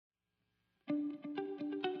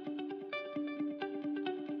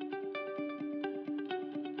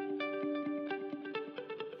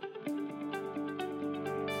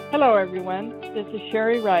Hello, everyone. This is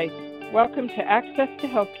Sherry Rice. Welcome to Access to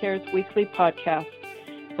Healthcare's weekly podcast,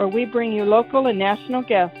 where we bring you local and national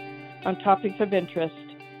guests on topics of interest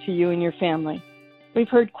to you and your family. We've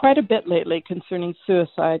heard quite a bit lately concerning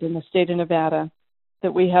suicide in the state of Nevada,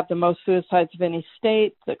 that we have the most suicides of any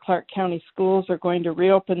state, that Clark County schools are going to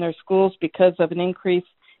reopen their schools because of an increase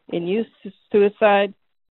in youth suicide.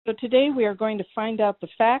 So today we are going to find out the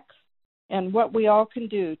facts and what we all can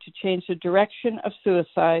do to change the direction of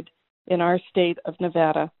suicide in our state of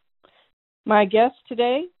Nevada. My guests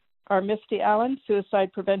today are Misty Allen,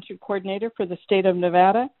 Suicide Prevention Coordinator for the state of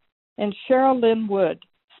Nevada, and Cheryl Lynn Wood,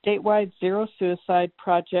 Statewide Zero Suicide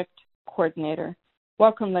Project Coordinator.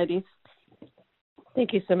 Welcome, ladies.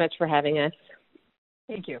 Thank you so much for having us.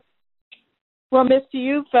 Thank you. Well, Misty,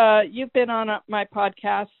 you've been on my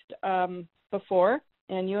podcast before,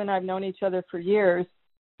 and you and I have known each other for years.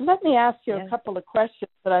 Let me ask you a couple of questions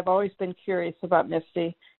that I've always been curious about,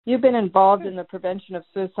 Misty. You've been involved in the prevention of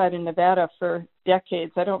suicide in Nevada for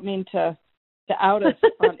decades. I don't mean to out us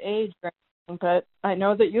on age or anything, but I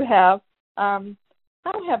know that you have.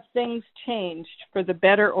 How have things changed for the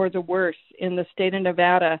better or the worse in the state of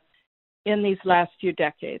Nevada in these last few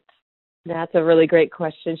decades? That's a really great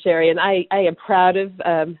question, Sherry, and I am proud of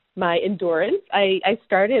my endurance. I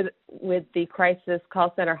started with the crisis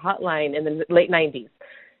call center hotline in the late 90s,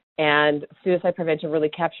 and suicide prevention really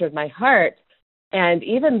captured my heart. And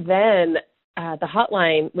even then, the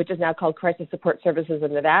hotline, which is now called Crisis Support Services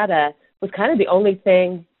of Nevada, was kind of the only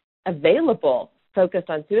thing available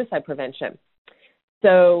focused on suicide prevention.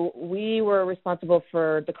 So we were responsible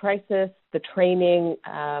for the crisis, the training,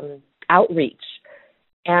 outreach.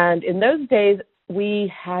 And in those days,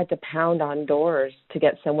 we had to pound on doors to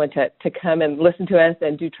get someone to come and listen to us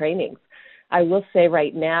and do trainings. I will say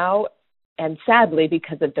right now, and sadly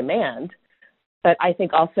because of demand, but I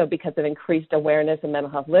think also because of increased awareness and mental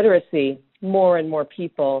health literacy, more and more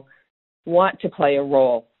people want to play a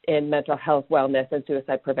role in mental health, wellness, and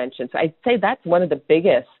suicide prevention. So I'd say that's one of the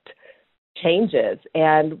biggest changes.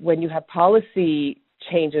 And when you have policy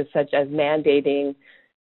changes such as mandating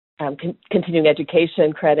continuing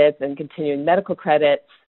education credits and continuing medical credits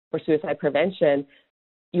for suicide prevention,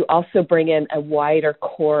 you also bring in a wider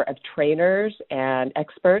core of trainers and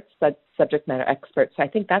experts, subject matter experts. So I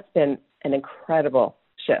think that's been an incredible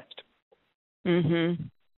shift. Mm-hmm.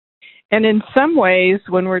 And in some ways,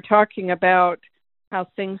 when we're talking about how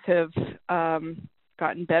things have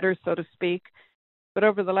gotten better, so to speak, but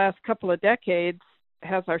over the last couple of decades,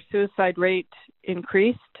 has our suicide rate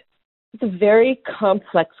increased? It's a very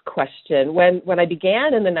complex question. When I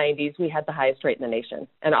began in the 90s, we had the highest rate in the nation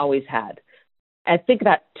and always had. I think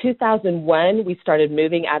about 2001, we started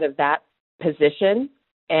moving out of that position,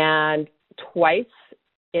 and twice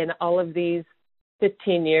in all of these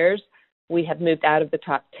 15 years, we have moved out of the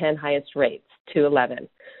top 10 highest rates to 11.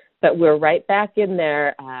 But we're right back in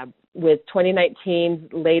there. With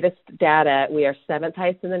 2019's latest data, we are 7th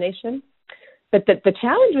highest in the nation. But the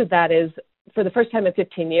challenge with that is, for the first time in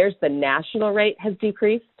 15 years, the national rate has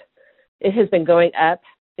decreased. It has been going up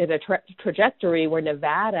in a trajectory where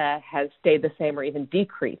Nevada has stayed the same or even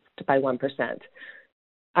decreased by 1%.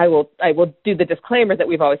 I will do the disclaimer that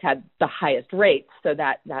we've always had the highest rates, so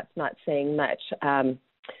that's not saying much.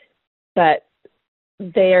 But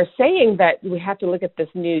they are saying that we have to look at this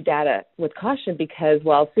new data with caution because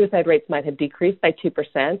while suicide rates might have decreased by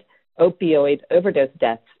 2%, opioid overdose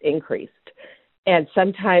deaths increased. And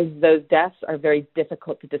sometimes those deaths are very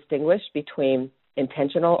difficult to distinguish between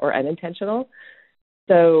intentional or unintentional.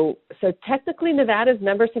 So technically Nevada's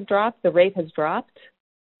numbers have dropped, the rate has dropped,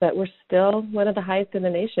 but we're still one of the highest in the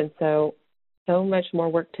nation. So much more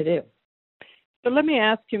work to do. So let me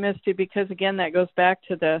ask you, Misty, because again, that goes back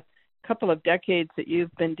to the couple of decades that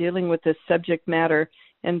you've been dealing with this subject matter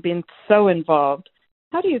and been so involved.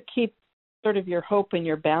 How do you keep sort of your hope and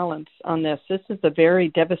your balance on this? This is a very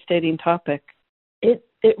devastating topic. It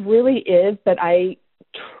really is, but I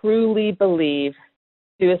truly believe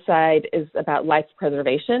suicide is about life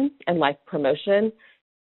preservation and life promotion.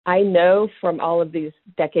 I know from all of these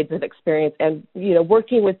decades of experience and,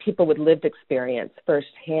 working with people with lived experience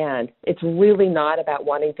firsthand, it's really not about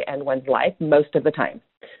wanting to end one's life most of the time.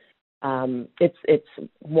 It's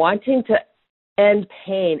wanting to end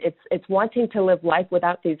pain. It's wanting to live life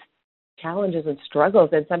without these challenges and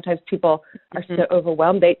struggles. And sometimes people are so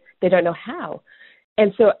overwhelmed, they don't know how.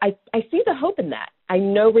 And so I see the hope in that. I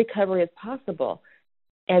know recovery is possible.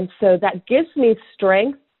 And so that gives me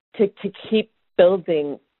strength to keep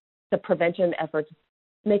building the prevention efforts,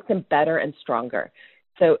 make them better and stronger.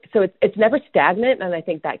 So it's never stagnant, and I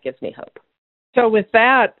think that gives me hope. So with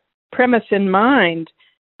that premise in mind,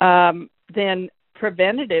 then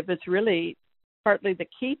preventative is really partly the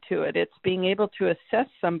key to it. It's being able to assess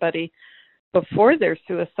somebody before they're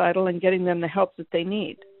suicidal and getting them the help that they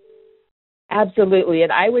need. Absolutely.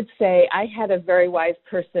 And I would say I had a very wise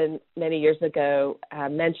person many years ago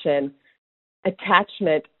mention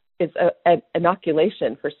attachment is an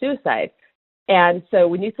inoculation for suicide. And so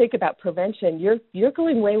when you think about prevention, you're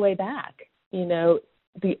going way, way back. You know,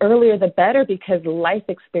 the earlier the better, because life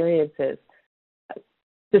experiences,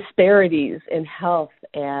 disparities in health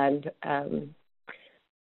and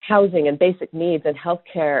housing and basic needs and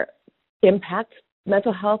healthcare impact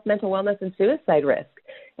mental health, mental wellness, and suicide risk.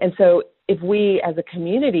 And so if we as a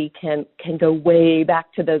community can go way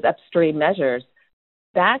back to those upstream measures,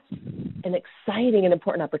 that's an exciting and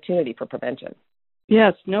important opportunity for prevention.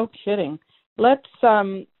 Yes, no kidding. Let's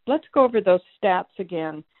go over those stats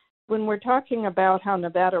again. When we're talking about how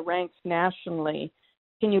Nevada ranks nationally,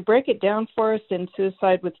 can you break it down for us in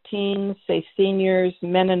suicide with teens, say seniors,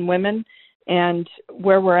 men and women, and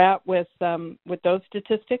where we're at with those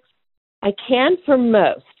statistics? I can for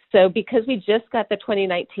most. So because we just got the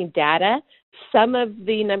 2019 data, some of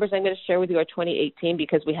the numbers I'm going to share with you are 2018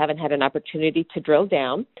 because we haven't had an opportunity to drill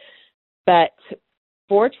down. But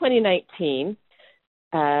for 2019,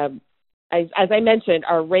 as I mentioned,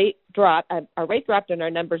 our rate dropped and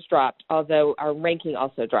our numbers dropped, although our ranking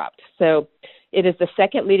also dropped. So it is the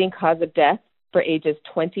second leading cause of death for ages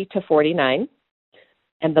 20 to 49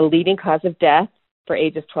 and the leading cause of death for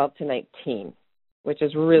ages 12 to 19, which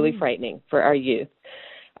is really frightening for our youth.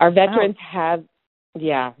 Our veterans have,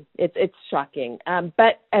 it's shocking.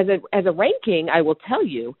 But as a ranking, I will tell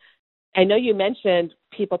you, I know you mentioned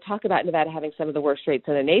people talk about Nevada having some of the worst rates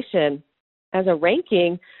in the nation. As a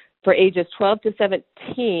ranking for ages 12 to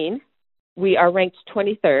 17, we are ranked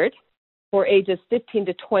 23rd. For ages 15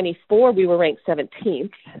 to 24, we were ranked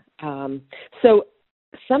 17th. So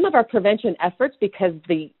some of our prevention efforts, because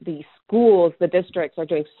the schools, the districts are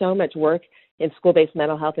doing so much work in school-based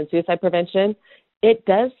mental health and suicide prevention, it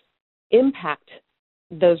does impact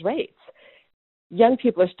those rates. Young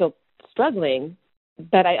people are still struggling,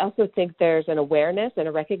 but I also think there's an awareness and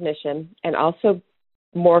a recognition and also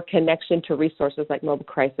more connection to resources like mobile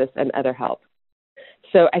crisis and other help.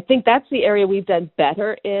 So I think that's the area we've done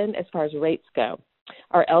better in as far as rates go.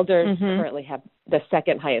 Our elders currently have the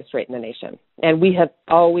second highest rate in the nation, and we have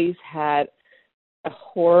always had a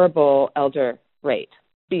horrible elder rate,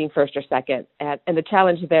 being first or second. And the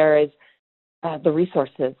challenge there is the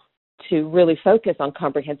resources to really focus on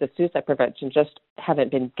comprehensive suicide prevention just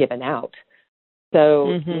haven't been given out.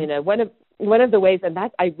 So, you know, one of the ways, and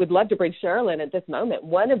that I would love to bring Cheryl in at this moment,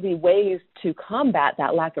 one of the ways to combat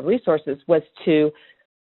that lack of resources was to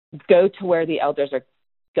go to where the elders are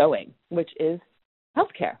going, which is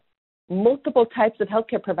healthcare. Multiple types of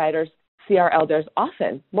healthcare providers see our elders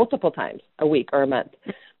often, multiple times a week or a month.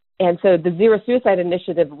 And so the Zero Suicide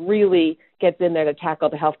Initiative really gets in there to tackle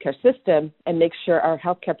the healthcare system and make sure our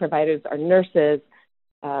healthcare providers, our nurses,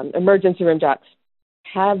 emergency room docs,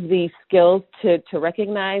 have the skills to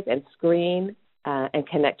recognize and screen and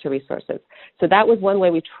connect to resources. So that was one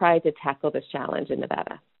way we tried to tackle this challenge in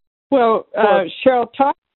Nevada. Well, Cheryl,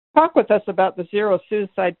 talk with us about the Zero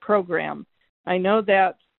Suicide Program. I know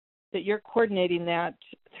that you're coordinating that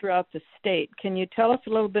throughout the state. Can you tell us a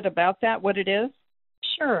little bit about that, what it is?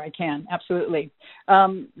 Sure, I can. Absolutely.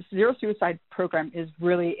 Zero Suicide Program is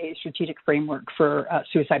really a strategic framework for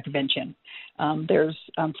suicide prevention. There's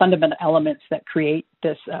fundamental elements that create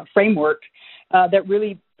this framework that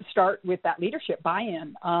really start with that leadership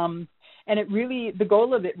buy-in. And it really, the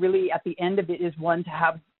goal of it really at the end of it is one, to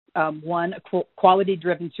have a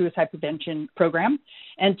quality-driven suicide prevention program,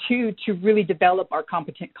 and two, to really develop our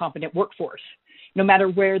competent workforce, no matter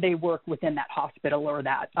where they work within that hospital or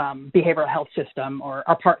that behavioral health system, or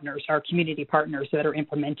our partners, our community partners that are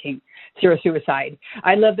implementing Zero Suicide.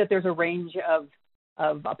 I love that there's a range of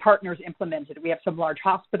partners implemented. We have some large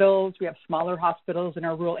hospitals, we have smaller hospitals in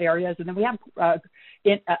our rural areas, and then we have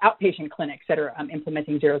outpatient clinics that are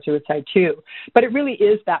implementing Zero Suicide too. But it really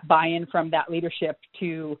is that buy-in from that leadership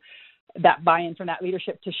to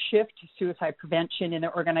shift suicide prevention in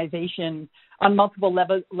their organization on multiple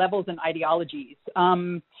levels and ideologies.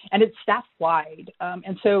 And it's staff-wide.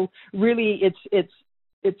 And so really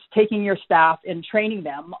it's taking your staff and training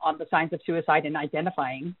them on the signs of suicide and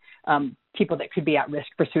identifying people that could be at risk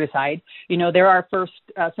for suicide. You know, there are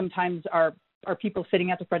sometimes our people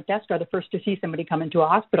sitting at the front desk are the first to see somebody come into a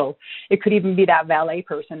hospital. It could even be that valet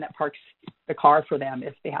person that parks the car for them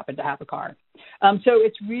if they happen to have a car. So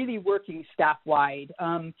it's really working staff-wide.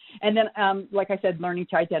 And then, like I said, learning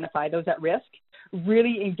to identify those at risk,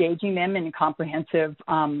 really engaging them in comprehensive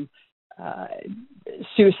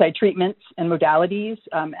suicide treatments and modalities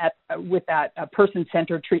with that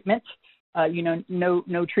person-centered treatment.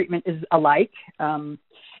 No treatment is alike.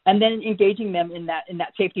 And then engaging them in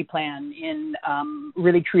that safety plan, in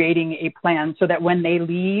really creating a plan so that when they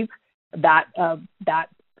leave that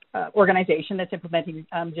organization that's implementing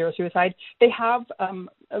zero suicide, they have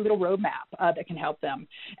a little roadmap that can help them.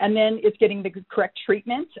 And then it's getting the correct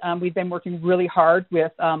treatment. We've been working really hard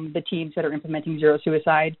with the teams that are implementing zero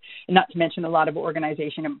suicide, and not to mention a lot of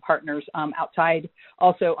organization and partners outside,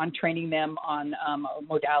 also on training them on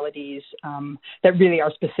modalities that really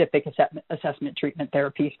are specific assessment treatment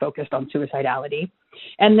therapies focused on suicidality.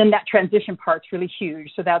 And then that transition part's really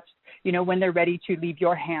huge. So that's, when they're ready to leave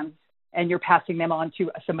your hands and you're passing them on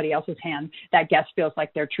to somebody else's hand, that guest feels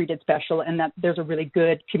like they're treated special and that there's a really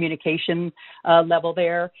good communication level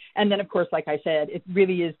there. And then, of course, like I said, it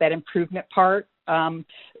really is that improvement part, the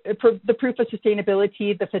proof of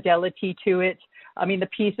sustainability, the fidelity to it. I mean, the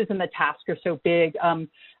pieces and the task are so big.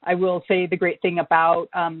 I will say the great thing about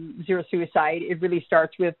zero suicide, it really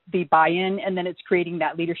starts with the buy-in, and then it's creating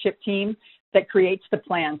that leadership team that creates the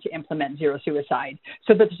plan to implement zero suicide.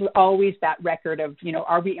 So there's always that record of,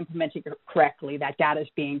 are we implementing it correctly? That data is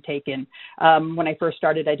being taken. When I first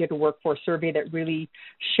started, I did a workforce survey that really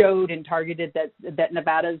showed and targeted that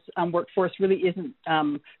Nevada's workforce really isn't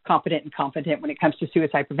competent and confident when it comes to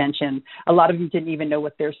suicide prevention. A lot of them didn't even know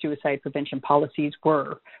what their suicide prevention policies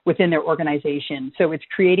were within their organization. So it's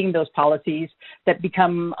creating those policies that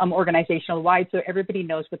become organizational wide so everybody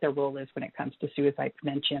knows what their role is when it comes to suicide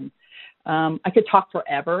prevention. I could talk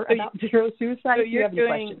forever about zero suicide. So do you have any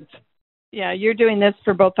questions? Yeah, you're doing this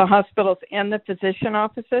for both the hospitals and the physician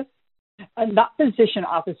offices? Not physician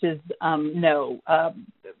offices, no.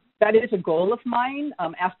 That is a goal of mine,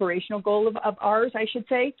 aspirational goal of ours, I should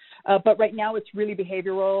say. But right now it's really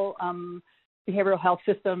behavioral health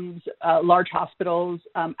systems, large hospitals,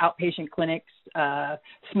 outpatient clinics,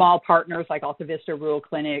 small partners like Alta Vista Rural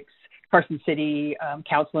Clinics, Carson City,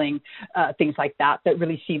 counseling, things like that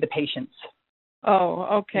really see the patients.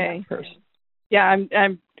 Oh, okay. Yeah,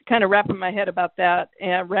 I'm kind of wrapping my head about that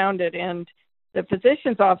around it. And the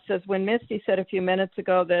physician's offices, when Misty said a few minutes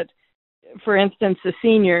ago that, for instance, the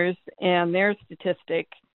seniors and their statistic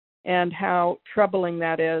and how troubling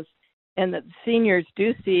that is, and that the seniors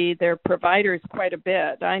do see their providers quite a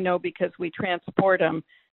bit. I know because we transport them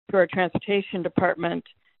through our transportation department.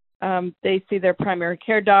 They see their primary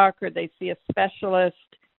care doc or they see a specialist.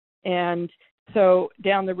 And so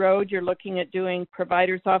down the road, you're looking at doing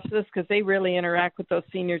providers' offices because they really interact with those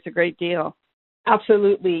seniors a great deal.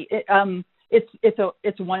 Absolutely.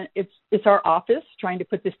 It's our office trying to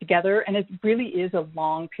put this together, and it really is a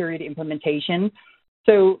long period implementation.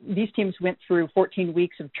 So these teams went through 14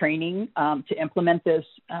 weeks of training to implement this,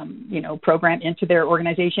 program into their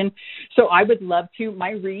organization. So I would love to.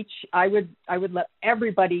 My reach, I would love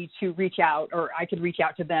everybody to reach out, or I could reach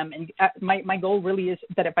out to them. And my goal really is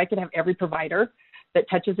that if I could have every provider that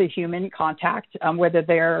touches a human contact, whether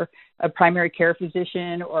they're a primary care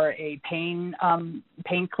physician or a pain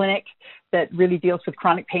clinic that really deals with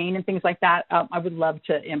chronic pain and things like that, I would love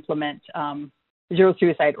to implement zero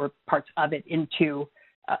suicide or parts of it into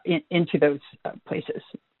those places.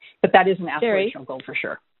 But that is an aspirational goal for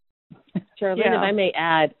sure. Charlene, if I may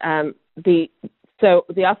add, the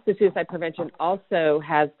Office of Suicide Prevention also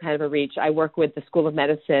has kind of a reach. I work with the School of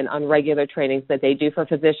Medicine on regular trainings that they do for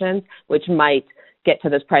physicians, which might get to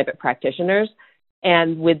those private practitioners.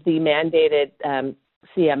 And with the mandated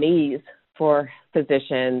CMEs for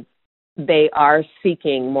physicians, they are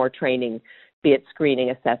seeking more training, be it screening,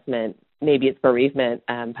 assessment, maybe it's bereavement,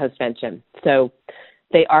 postvention. So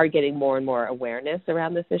they are getting more and more awareness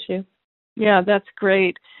around this issue. Yeah, that's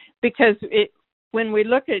great. Because when we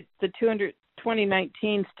look at the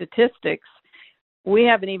 2019 statistics, we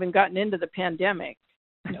haven't even gotten into the pandemic.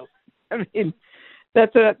 No. I mean,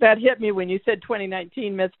 that hit me when you said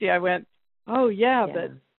 2019, Misty. I went, oh, yeah.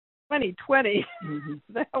 But 2020,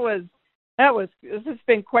 this has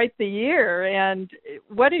been quite the year. And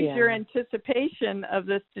what is your anticipation of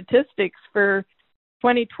the statistics for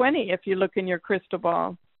 2020 if you look in your crystal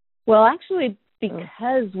ball? Well, actually,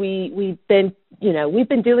 because we've been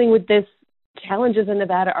dealing with this, challenges in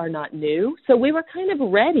Nevada are not new. So we were kind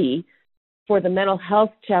of ready for the mental health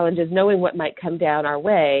challenges, knowing what might come down our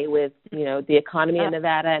way with, the economy in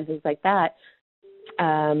Nevada and things like that.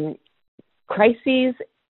 Crises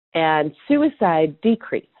and suicide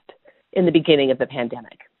decreased in the beginning of the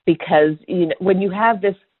pandemic because, when you have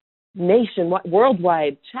this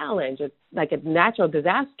worldwide challenge, it's like a natural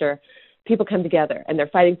disaster, people come together and they're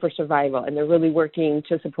fighting for survival and they're really working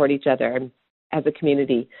to support each other as a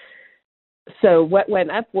community. So what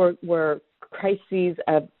went up were crises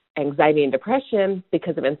of anxiety and depression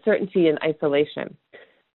because of uncertainty and isolation.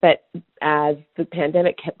 But as the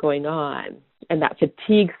pandemic kept going on and that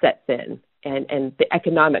fatigue sets in and the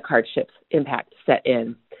economic hardships impact set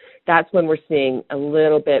in, that's when we're seeing a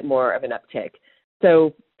little bit more of an uptick.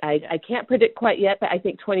 So I can't predict quite yet, but I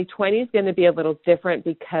think 2020 is going to be a little different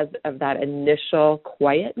because of that initial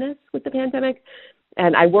quietness with the pandemic.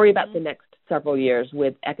 And I worry about the next several years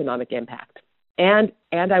with economic impact. And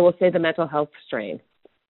I will say the mental health strain.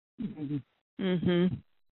 Mm-hmm. Mm-hmm.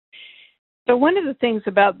 So one of the things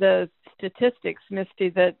about the statistics, Misty,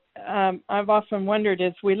 that I've often wondered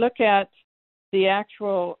is we look at the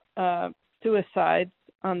actual suicides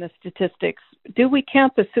on the statistics. Do we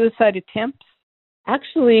count the suicide attempts?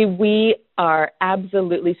 Actually, we are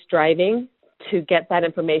absolutely striving to get that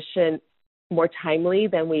information more timely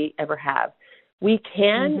than we ever have. We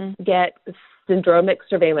can get syndromic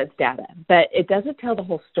surveillance data, but it doesn't tell the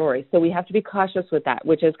whole story. So we have to be cautious with that,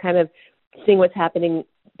 which is kind of seeing what's happening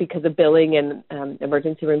because of billing and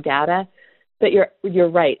emergency room data. But you're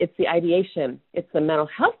right. It's the ideation. It's the mental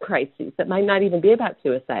health crises that might not even be about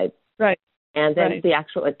suicide. Right. And then the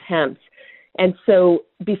actual attempts. And so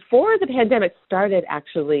before the pandemic started,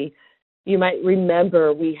 actually, you might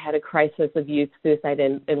remember we had a crisis of youth suicide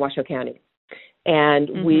in Washoe County.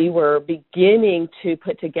 And we were beginning to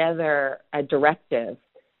put together a directive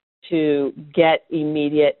to get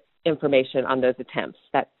immediate information on those attempts,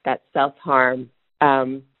 that self-harm,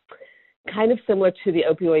 kind of similar to the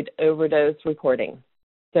opioid overdose reporting.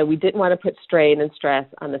 So we didn't want to put strain and stress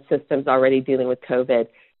on the systems already dealing with COVID.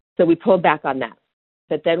 So we pulled back on that.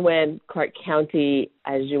 But then when Clark County,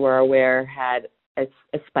 as you are aware, had a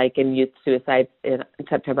spike in youth suicides in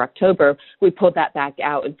September, October, we pulled that back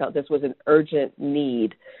out and felt this was an urgent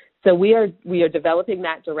need. So we are developing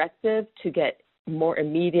that directive to get more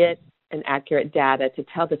immediate and accurate data to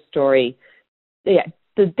tell the story. Yeah,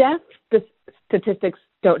 the death statistics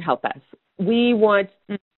don't help us. We want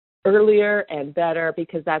earlier and better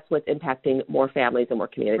because that's what's impacting more families and more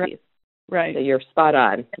communities. Right. So you're spot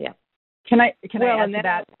on. Yeah. Can I add to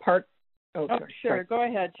that part? Oh, sure. Go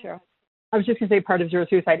ahead, Cheryl. I was just going to say part of Zero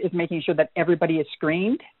Suicide is making sure that everybody is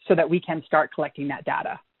screened so that we can start collecting that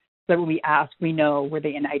data. So that when we ask, we know were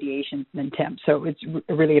they in ideation and attempts. So it's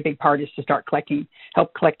really a big part is to start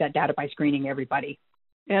help collect that data by screening everybody.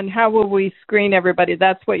 And how will we screen everybody?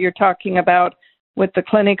 That's what you're talking about with the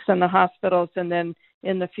clinics and the hospitals and then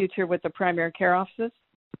in the future with the primary care offices?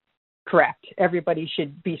 Correct. Everybody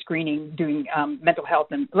should be screening, doing mental health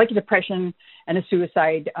and like a depression and a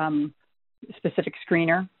suicide specific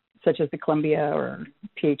screener, such as the Columbia or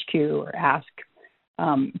PHQ or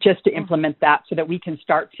ASK, just to implement that so that we can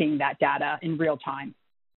start seeing that data in real time.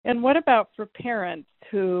 And what about for parents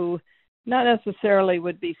who not necessarily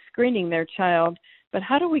would be screening their child, but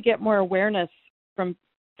how do we get more awareness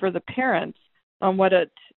for the parents on what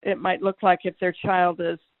it might look like if their child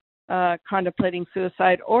is contemplating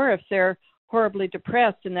suicide or if they're horribly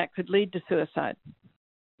depressed and that could lead to suicide?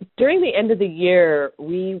 During the end of the year,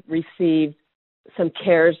 we received some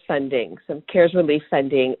CARES funding, some CARES relief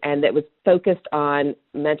funding, and it was focused on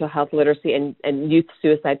mental health literacy and youth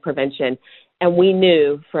suicide prevention. And we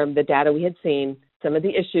knew from the data we had seen, some of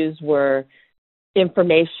the issues were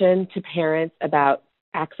information to parents about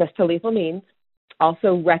access to lethal means,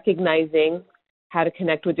 also recognizing how to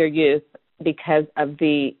connect with their youth because of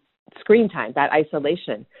the screen time, that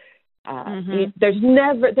isolation. There's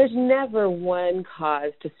never one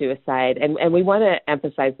cause to suicide, and we want to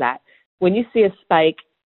emphasize that. When you see a spike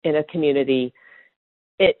in a community,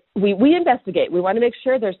 we investigate. We want to make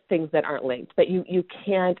sure there's things that aren't linked, but you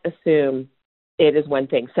can't assume it is one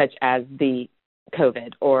thing, such as the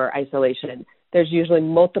COVID or isolation. There's usually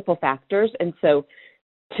multiple factors, and so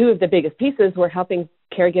two of the biggest pieces were helping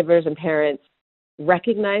caregivers and parents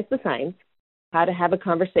recognize the signs, how to have a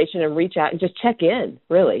conversation and reach out and just check in,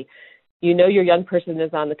 really. You know your young person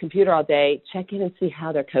is on the computer all day, check in and see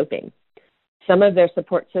how they're coping. Some of their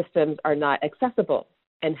support systems are not accessible,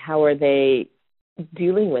 and how are they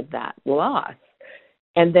dealing with that loss?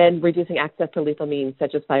 And then reducing access to lethal means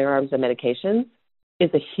such as firearms and medications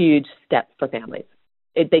is a huge step for families.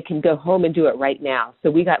 They can go home and do it right now.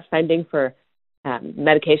 So we got funding for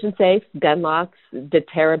medication safes, gun locks,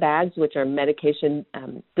 doTERRA bags, which are medication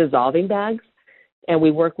dissolving bags, and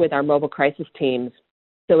we work with our mobile crisis teams.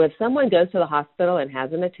 So if someone goes to the hospital and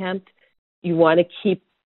has an attempt, you want to keep,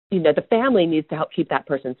 the family needs to help keep that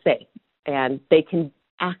person safe, and they can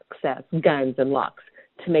access guns and locks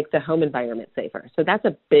to make the home environment safer. So that's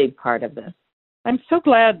a big part of this. I'm so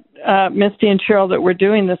glad, Misty and Cheryl, that we're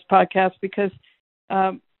doing this podcast because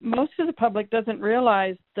most of the public doesn't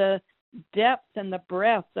realize the depth and the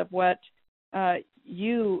breadth of what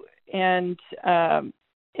you and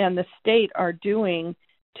the state are doing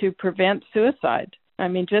to prevent suicide. I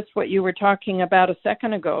mean, just what you were talking about a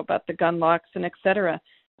second ago about the gun locks and et cetera.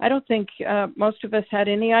 I don't think most of us had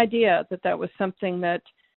any idea that that was something that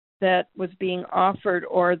was being offered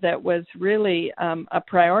or that was really a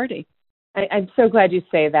priority. I'm so glad you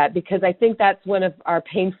say that, because I think that's one of our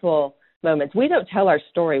painful moments. We don't tell our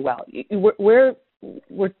story well. We're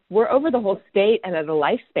over the whole state and at a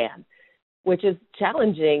lifespan, which is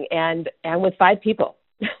challenging, and with 5 people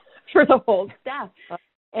for the whole staff.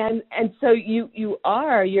 And so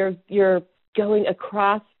you're going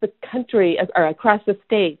across the country or across the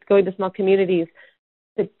state, going to small communities.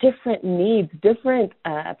 The different needs, different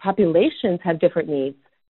populations have different needs.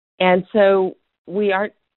 And so we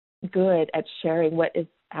aren't good at sharing what is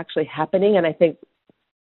actually happening. And I think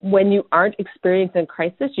when you aren't experiencing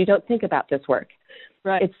crisis, you don't think about this work.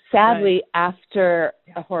 Right. It's sadly after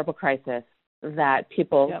a horrible crisis that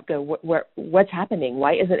people go, what's happening?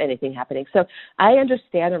 Why isn't anything happening? So I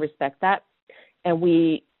understand and respect that. And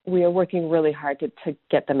we are working really hard to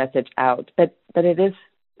get the message out. But it is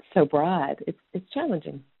so broad. It's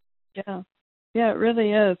challenging. Yeah, it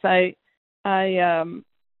really is. I'm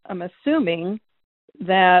assuming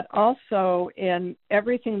that also in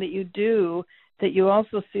everything that you do, that you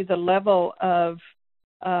also see the level of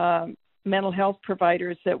mental health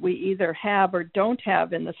providers that we either have or don't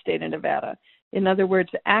have in the state of Nevada. In other words,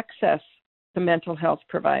 access to mental health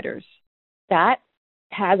providers. That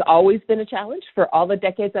has always been a challenge for all the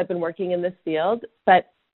decades I've been working in this field.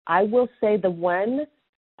 But I will say the one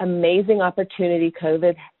amazing opportunity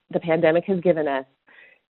the pandemic has given us,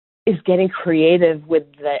 is getting creative with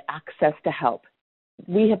the access to help.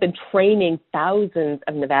 We have been training thousands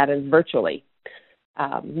of Nevadans virtually,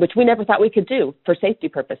 which we never thought we could do for safety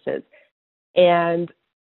purposes. And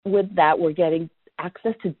with that, we're getting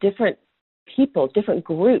access to different people, different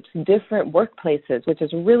groups, different workplaces, which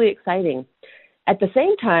is really exciting. At the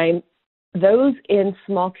same time, those in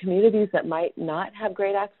small communities that might not have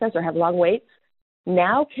great access or have long waits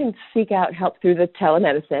now can seek out help through the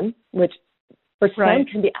telemedicine, which for some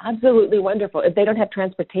can be absolutely wonderful. If they don't have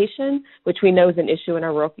transportation, which we know is an issue in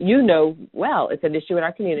our rural, well, it's an issue in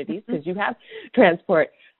our communities because you have transport,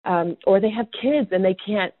 or they have kids and they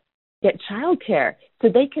can't get childcare, so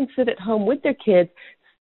they can sit at home with their kids,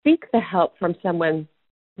 seek the help from someone,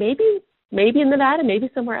 maybe in Nevada, maybe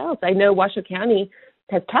somewhere else. I know Washoe County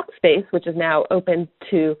has Talkspace, which is now open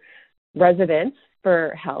to residents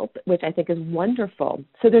for help, which I think is wonderful.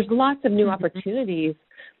 So there's lots of new opportunities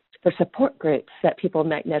for support groups that people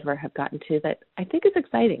might never have gotten to that I think is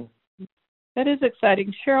exciting. That is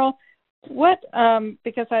exciting. Cheryl,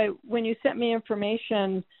 because when you sent me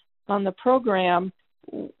information on the program,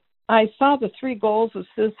 I saw the 3 goals of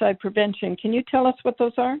suicide prevention. Can you tell us what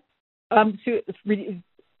those are?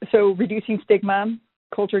 So reducing stigma,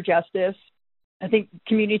 culture justice, I think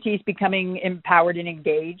communities becoming empowered and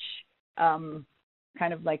engaged,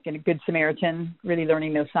 kind of like in a Good Samaritan, really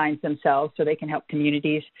learning those signs themselves so they can help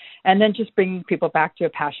communities, and then just bringing people back to a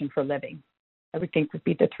passion for living. I would think would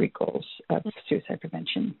be the 3 goals of suicide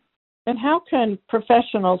prevention. And how can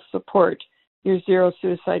professionals support your Zero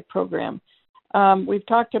Suicide program? We've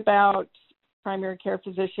talked about primary care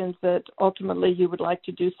physicians, that ultimately you would like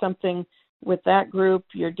to do something with that group.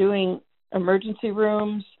 You're doing emergency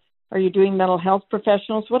rooms. Are you doing mental health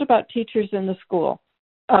professionals? What about teachers in the school?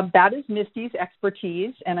 That is Misty's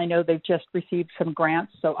expertise, and I know they've just received some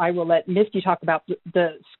grants, so I will let Misty talk about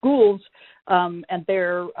the schools and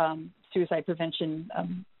their suicide prevention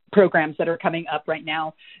programs that are coming up right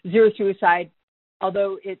now. Zero Suicide,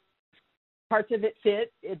 although parts of it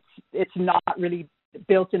fit, it's not really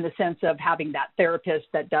built in the sense of having that therapist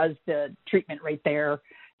that does the treatment right there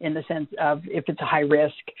in the sense of if it's a high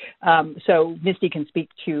risk. So Misty can speak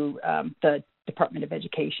to the Department of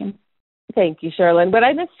Education. Thank you, Sherilyn. What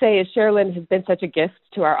I must say is Sherilyn has been such a gift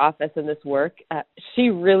to our office in this work. She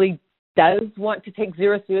really does want to take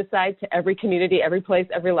Zero Suicide to every community, every place,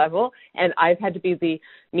 every level. And I've had to be the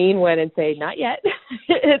mean one and say, not yet.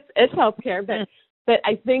 it's healthcare, but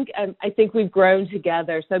I think we've grown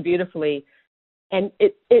together so beautifully. And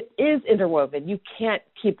it is interwoven. You can't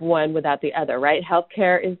keep one without the other, right?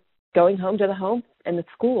 Healthcare is going home to the home and the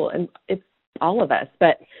school, and it's all of us.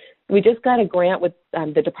 But we just got a grant with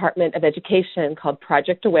the Department of Education called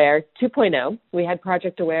Project Aware 2.0. We had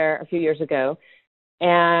Project Aware a few years ago,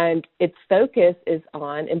 and its focus is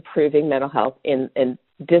on improving mental health in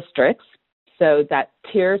districts, so that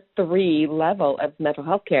Tier 3 level of mental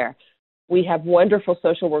health care. We have wonderful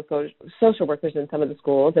social workers in some of the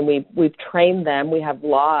schools, and we've trained them. We have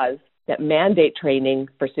laws that mandate training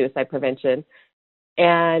for suicide prevention.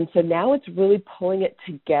 And so now it's really pulling it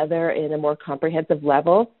together in a more comprehensive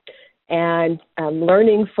level and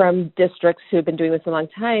learning from districts who have been doing this a long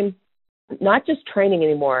time, not just training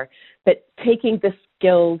anymore, but taking the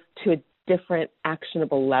skills to a different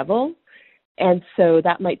actionable level. And so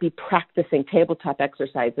that might be practicing tabletop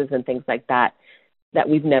exercises and things like that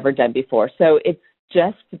we've never done before. So it's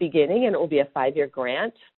just the beginning, and it will be a 5-year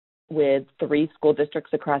grant with 3 school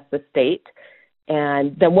districts across the state.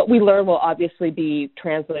 And then what we learn will obviously be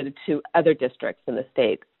translated to other districts in the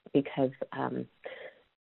state because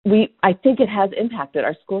I think it has impacted.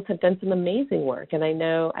 Our schools have done some amazing work, and I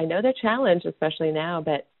know they're challenged, especially now,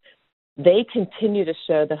 but they continue to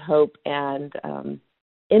show the hope and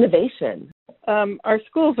innovation. Our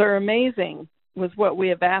schools are amazing with what we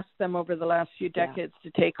have asked them over the last few decades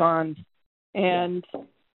to take on. And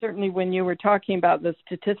certainly when you were talking about the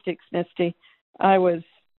statistics, Misty, I was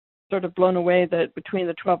sort of blown away that between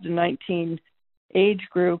the 12 to 19 age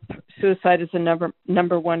group, suicide is the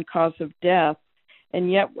number one cause of death. And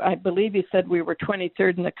yet I believe you said we were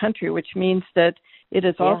 23rd in the country, which means that it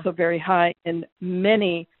is also very high in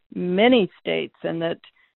many, many states, and that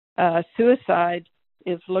suicide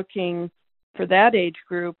is looking for that age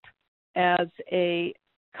group as a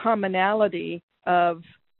commonality of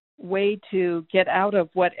way to get out of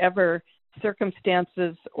whatever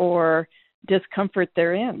circumstances or discomfort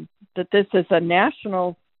they're in. That this is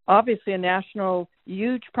obviously a national,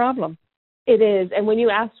 huge problem. It is. And when you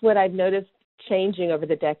asked what I've noticed changing over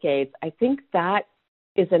the decades, I think that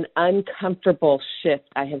is an uncomfortable shift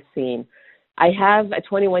I have seen. I have a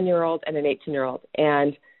 21-year-old and an 18-year-old,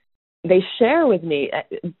 and they share with me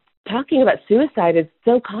talking about suicide is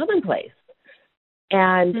so commonplace.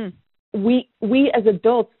 And we as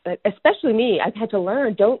adults, especially me, I've had to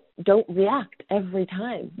learn, don't react every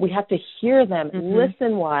time. We have to hear them,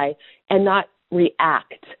 listen why, and not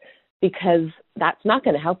react, because that's not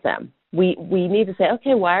going to help them. We need to say,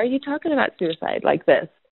 okay, why are you talking about suicide like this?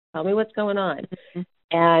 Tell me what's going on.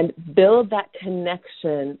 And build that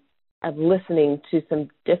connection of listening to some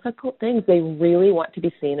difficult things. They really want to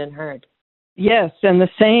be seen and heard. Yes, and the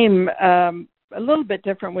same, a little bit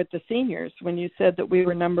different with the seniors. When you said that we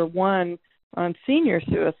were number one on senior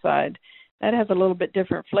suicide, that has a little bit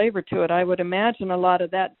different flavor to it. I would imagine a lot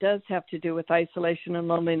of that does have to do with isolation and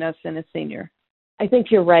loneliness in a senior. I think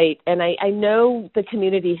you're right. And I know the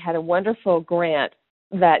community had a wonderful grant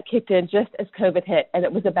that kicked in just as COVID hit, and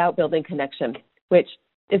it was about building connection, which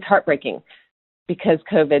is heartbreaking because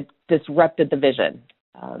COVID disrupted the vision.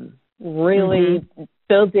 Really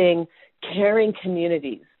building caring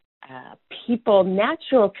communities, people,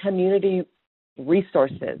 natural community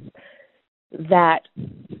resources that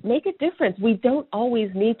make a difference. We don't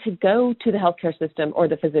always need to go to the healthcare system or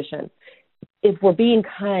the physician. If we're being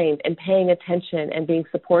kind and paying attention and being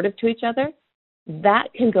supportive to each other, that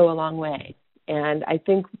can go a long way. And I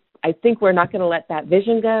think we're not going to let that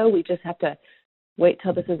vision go. We just have to wait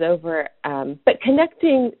till this is over. But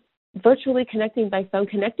virtually connecting by phone,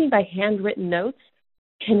 connecting by handwritten notes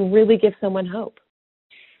can really give someone hope.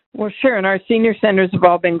 Well, sure. And our senior centers have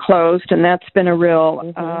all been closed, and that's been a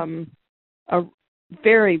real, a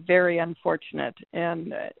very, very unfortunate.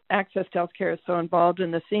 And Access to Healthcare is so involved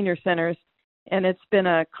in the senior centers, and it's been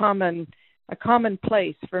a common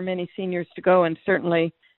place for many seniors to go, and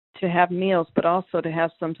certainly to have meals, but also to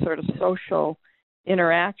have some sort of social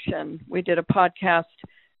interaction. We did a podcast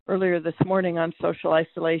earlier this morning on social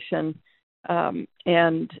isolation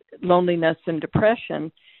and loneliness and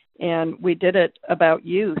depression, and we did it about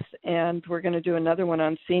youth, and we're going to do another one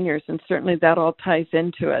on seniors, and certainly that all ties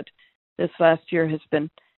into it. This last year has been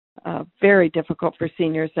very difficult for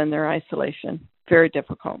seniors and their isolation, very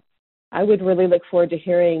difficult. I would really look forward to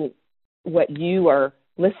hearing what you are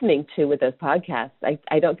listening to with those podcasts.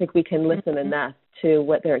 I don't think we can listen enough to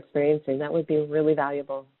what they're experiencing. That would be really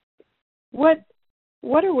valuable. What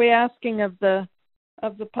are we asking of the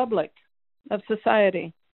public, of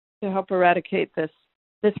society, to help eradicate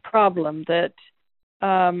this problem that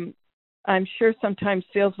I'm sure sometimes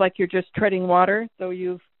feels like you're just treading water, though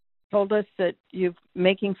you've told us that you're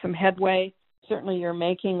making some headway. Certainly you're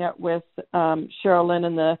making it with Cheryl Lynn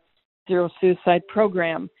and the Zero Suicide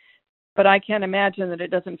program. But I can't imagine that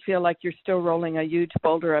it doesn't feel like you're still rolling a huge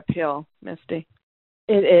boulder uphill, Misty.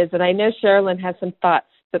 It is, and I know Sherilyn has some thoughts,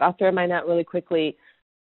 but I'll throw mine out really quickly.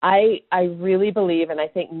 I really believe, and I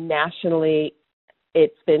think nationally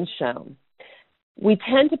it's been shown, we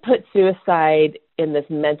tend to put suicide in this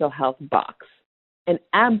mental health box. And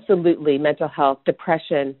absolutely mental health,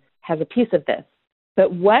 depression has a piece of this.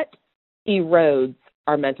 But what erodes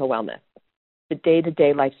our mental wellness? The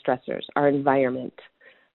day-to-day life stressors, our environment,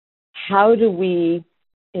 how do we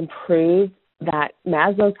improve that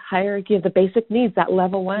Maslow's hierarchy of the basic needs, that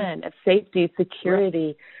level one of safety,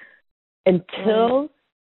 security, until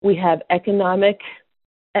we have economic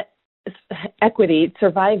equity,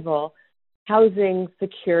 survival, housing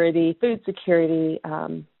security, food security,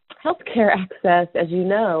 healthcare access, as you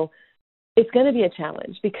know, it's going to be a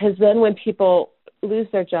challenge, because then when people lose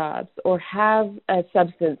their jobs or have a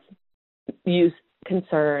substance use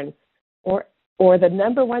concern or the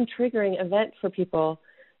number one triggering event for people,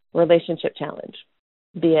 relationship challenge,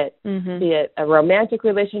 be it a romantic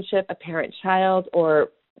relationship, a parent-child, or,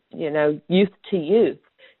 youth to youth.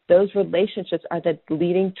 Those relationships are the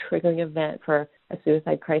leading triggering event for a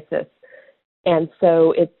suicide crisis. And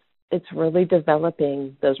so it's really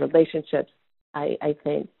developing those relationships, I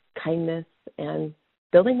think, kindness and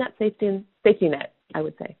building that safety net, I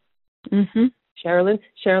would say. Mm-hmm.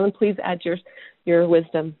 Sherilyn, please add your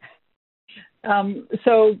wisdom.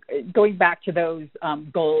 So going back to those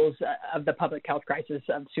goals of the public health crisis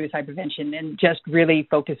of suicide prevention, and just really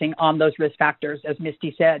focusing on those risk factors, as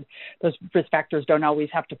Misty said, those risk factors don't always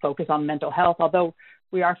have to focus on mental health, although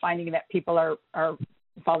we are finding that people are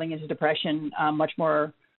falling into depression much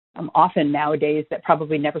more often nowadays that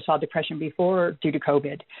probably never saw depression before due to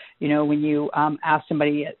COVID. When you ask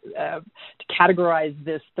somebody to categorize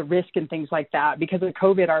the risk and things like that, because of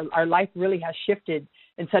COVID, our life really has shifted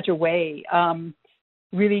in such a way,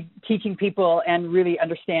 really teaching people and really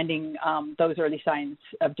understanding those early signs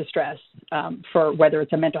of distress for whether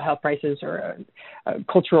it's a mental health crisis or a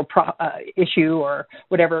cultural issue or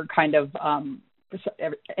whatever kind of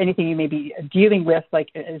anything you may be dealing with, like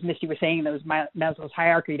as Misty was saying, those Maslow's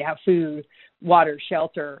hierarchy, to have food, water,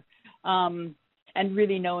 shelter, and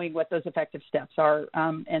really knowing what those effective steps are,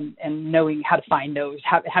 and knowing how to find those,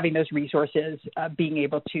 having those resources, being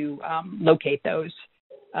able to locate those,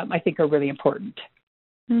 I think are really important.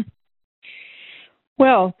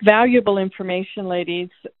 Well, valuable information, ladies.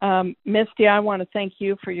 Misty, I want to thank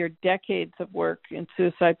you for your decades of work in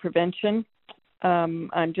suicide prevention.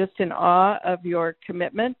 I'm just in awe of your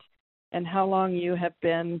commitment and how long you have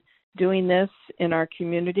been doing this in our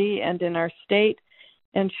community and in our state.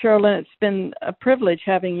 And Sherilyn, it's been a privilege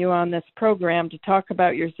having you on this program to talk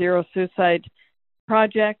about your Zero Suicide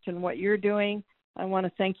project and what you're doing. I want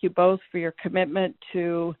to thank you both for your commitment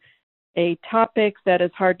to a topic that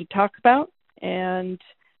is hard to talk about,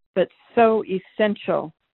 but so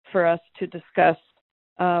essential for us to discuss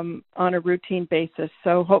on a routine basis.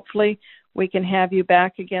 So hopefully we can have you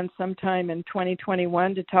back again sometime in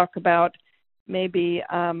 2021 to talk about maybe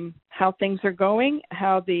how things are going,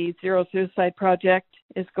 how the Zero Suicide Project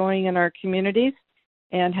is going in our communities,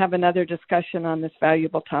 and have another discussion on this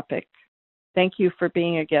valuable topic. Thank you for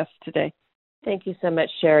being a guest today. Thank you so much,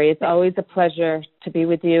 Sherry. It's always a pleasure to be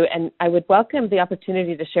with you, and I would welcome the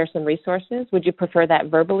opportunity to share some resources. Would you prefer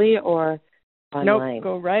that verbally or online? Nope,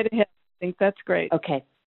 go right ahead. I think that's great. Okay.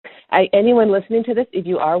 Anyone listening to this, if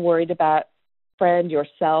you are worried about a friend,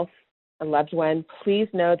 yourself, a loved one, please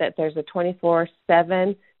know that there's a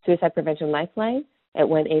 24/7 suicide prevention lifeline at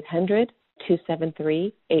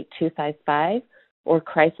 1-800-273-8255, or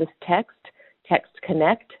crisis text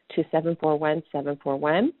CONNECT to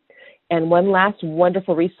 741-741. And one last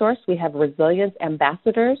wonderful resource, we have Resilience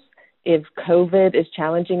Ambassadors. If COVID is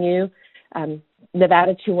challenging you,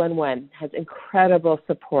 Nevada 211 has incredible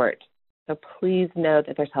support. So please know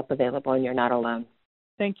that there's help available and you're not alone.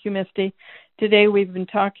 Thank you, Misty. Today we've been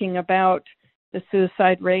talking about the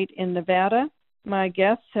suicide rate in Nevada. My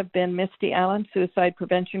guests have been Misty Allen, Suicide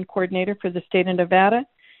Prevention Coordinator for the state of Nevada,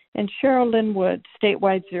 and Sherilyn Wood,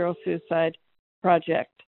 Statewide Zero Suicide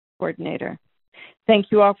Project Coordinator.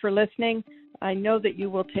 Thank you all for listening. I know that you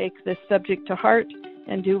will take this subject to heart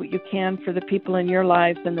and do what you can for the people in your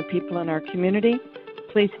lives and the people in our community.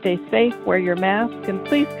 Please stay safe, wear your mask, and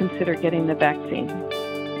please consider getting the vaccine.